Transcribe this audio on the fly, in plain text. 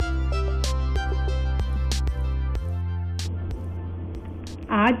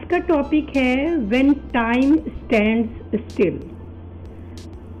आज का टॉपिक है व्हेन टाइम स्टैंड्स स्टिल।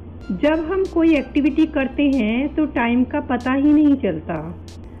 जब हम कोई एक्टिविटी करते हैं तो टाइम का पता ही नहीं चलता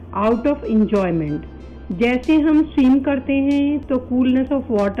आउट ऑफ इंजॉयमेंट। जैसे हम स्विम करते हैं तो coolness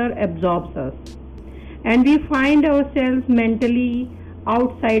of water absorbs us and we find ourselves mentally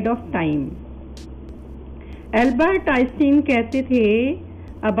outside of time. Albert Einstein कहते थे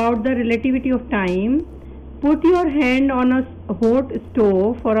about the relativity of time, put your hand on a hot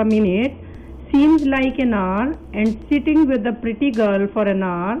stove for a minute seems like an hour, and sitting with a pretty girl for an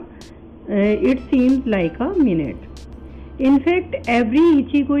hour it seems like a minute. In fact, every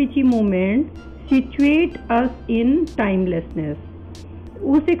ichi moment situate us in timelessness.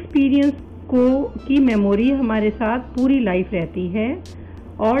 उस experience को की memory हमारे साथ पूरी life रहती है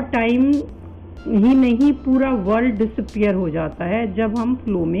और time ही नहीं पूरा वर्ल्ड डिसअपियर हो जाता है जब हम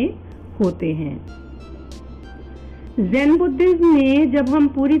फ्लो में होते हैं। ज़ेन बुद्धिज्म में जब हम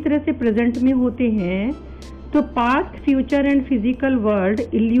पूरी तरह से प्रेजेंट में होते हैं तो past, future and physical world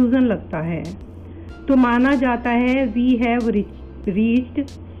illusion लगता है, तो माना जाता है we have reached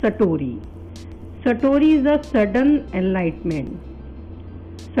satori. Satori is a sudden enlightenment.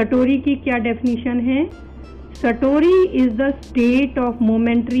 Satori की क्या डेफिनेशन है? सटोरी is the state of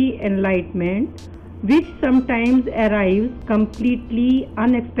momentary enlightenment which sometimes arrives completely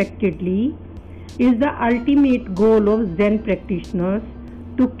unexpectedly, is the ultimate goal of Zen practitioners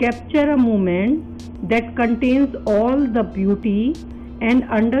to capture a moment that contains all the beauty and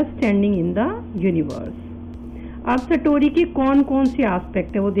understanding in the universe. अब सटोरी के कौन कौन से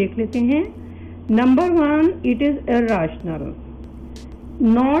aspect है वो देख लेते हैं। Number 1, it is irrational,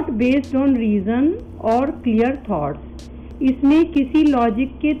 not based on reason और क्लियर थॉट्स। इसमें किसी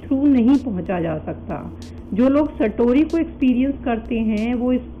लॉजिक के थ्रू नहीं पहुंचा जा सकता। जो लोग सटोरी को एक्सपीरियंस करते हैं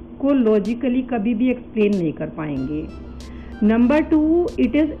वो को लॉजिकली कभी भी एक्सप्लेन नहीं कर पाएंगे। Number 2,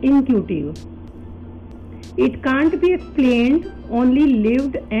 it is intuitive, it can't be explained, only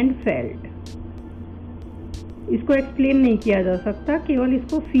lived and felt. इसको एक्सप्लेन नहीं किया जा सकता, केवल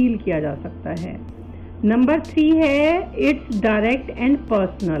इसको फील किया जा सकता है। नंबर 3 है it's direct and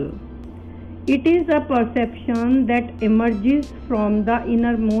personal, it is a perception that emerges from the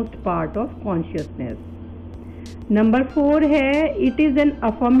innermost part of consciousness. Number 4 है it is an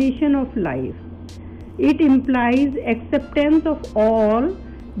affirmation of life, it implies acceptance of all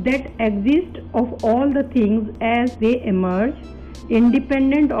that exist of all the things as they emerge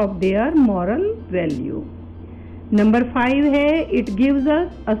independent of their moral value. Number 5 है it gives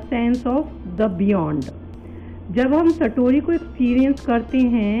us a sense of the beyond. जब हम satori को experience करते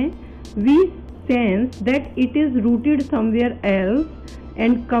हैं we sense that it is rooted somewhere else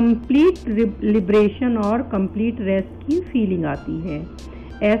and complete liberation और complete rest की feeling आती है।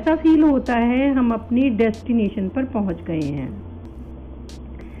 ऐसा फील होता है हम अपनी डेस्टिनेशन पर पहुंच गए हैं।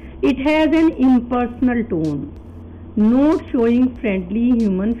 It has an impersonal tone, not showing friendly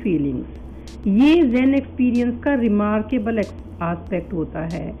human feelings. ये ज़ेन एक्सपीरियंस का रिमार्केबल एस्पेक्ट होता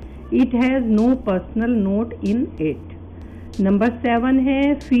है। It has no personal note in it. Number 7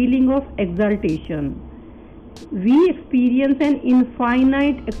 है feeling of exaltation, we experience an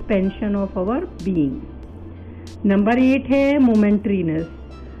infinite expansion of our being. Number 8 है momentariness,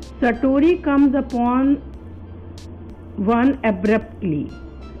 satori comes upon one abruptly,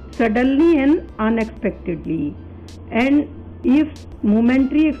 suddenly and unexpectedly, and if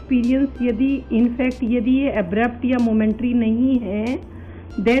momentary experience यदि ये abrupt या momentary नहीं है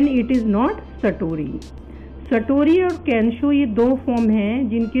then it is not satori. सटोरी और कैंशो ये 2 form हैं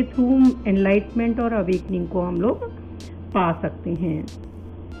जिनके थ्रू एनलाइटमेंट और अवेकनिंग को हम लोग पा सकते हैं।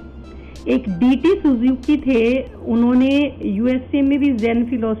 एक डीटी सुजुकी थे, उन्होंने यूएसए में भी ज़ेन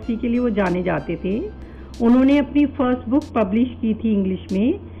फिलॉसफी के लिए वो जाने जाते थे। उन्होंने अपनी फर्स्ट बुक पब्लिश की थी इंग्लिश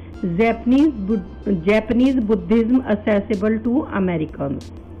में, Japanese Buddhism accessible to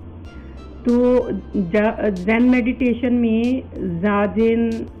Americans. तो ज़ेन मेडिटेशन में जाजिन,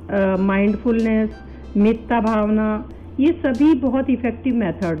 माइंडफुलनेस, मित्ता भावना, ये सभी बहुत इफ़ेक्टिव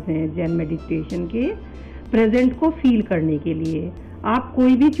मेथड्स हैं ज़ेन मेडिटेशन के प्रेजेंट को फील करने के लिए। आप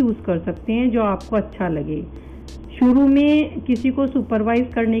कोई भी चूज़ कर सकते हैं जो आपको अच्छा लगे। शुरू में किसी को सुपरवाइज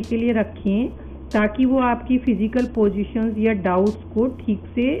करने के लिए रखें ताकि वो आपकी फिजिकल पोजीशंस या डाउट्स को ठीक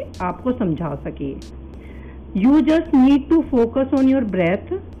से आपको समझा सके। You just need to focus on your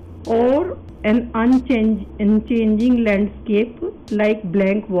breath और an unchanging landscape like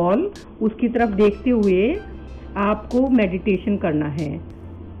blank wall, उसकी तरफ देखते हुए आपको मेडिटेशन करना है।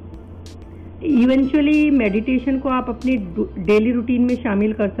 इवेंचुअली मेडिटेशन को आप अपनी डेली रूटीन में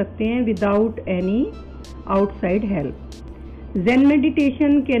शामिल कर सकते हैं without any outside help. Zen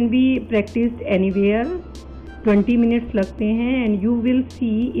meditation can be practiced anywhere 20 minutes लगते हैं and you will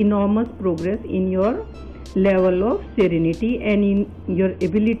see enormous progress in your level of serenity and in your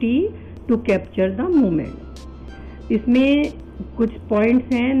ability to capture the moment. इसमें कुछ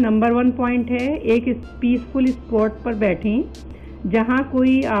points हैं। Number 1 point है, एक peaceful spot पर बैठें जहां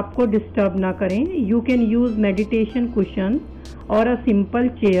कोई आपको डिस्टर्ब ना करें। You can use meditation cushion और a simple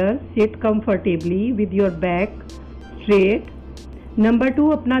chair. Seat comfortably with your back straight. Number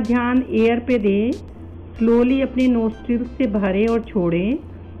 2, अपना ध्यान एयर पे दें। स्लोली अपने नोस्ट्रिल से भरें और छोड़ें।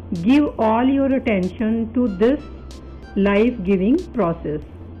 Give all your attention to this life giving process.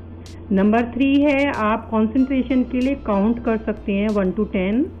 Number 3 है, आप कंसंट्रेशन के लिए काउंट कर सकते हैं 1 to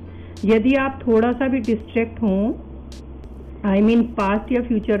 10। यदि आप थोड़ा सा भी डिस्ट्रैक्ट हों, आई मीन पास्ट या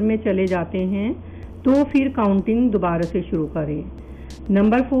फ्यूचर में चले जाते हैं, तो फिर काउंटिंग दोबारा से शुरू करें।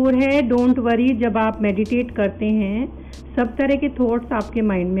 नंबर 4 है, डोंट वरी। जब आप मेडिटेट करते हैं सब तरह के थॉट्स आपके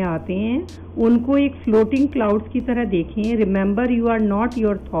माइंड में आते हैं, उनको एक फ्लोटिंग क्लाउड्स की तरह देखें। Remember you are not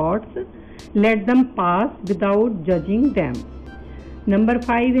your thoughts, let them pass without judging them. Number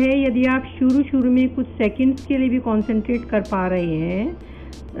 5 है, यदि आप शुरू में कुछ सेकंड्स के लिए भी कंसंट्रेट कर पा रहे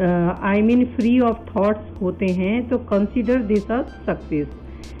हैं, I mean free of thoughts होते हैं, तो consider this a success.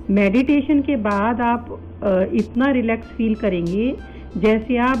 Meditation के बाद आप इतना रिलैक्स फील करेंगे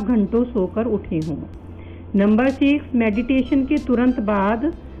जैसे आप घंटों सोकर उठे हों। नंबर 6, मेडिटेशन के तुरंत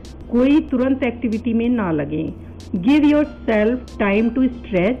बाद कोई तुरंत एक्टिविटी में ना लगे। Give your self time to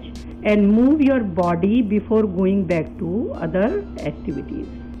stretch and move your body before going back to other activities.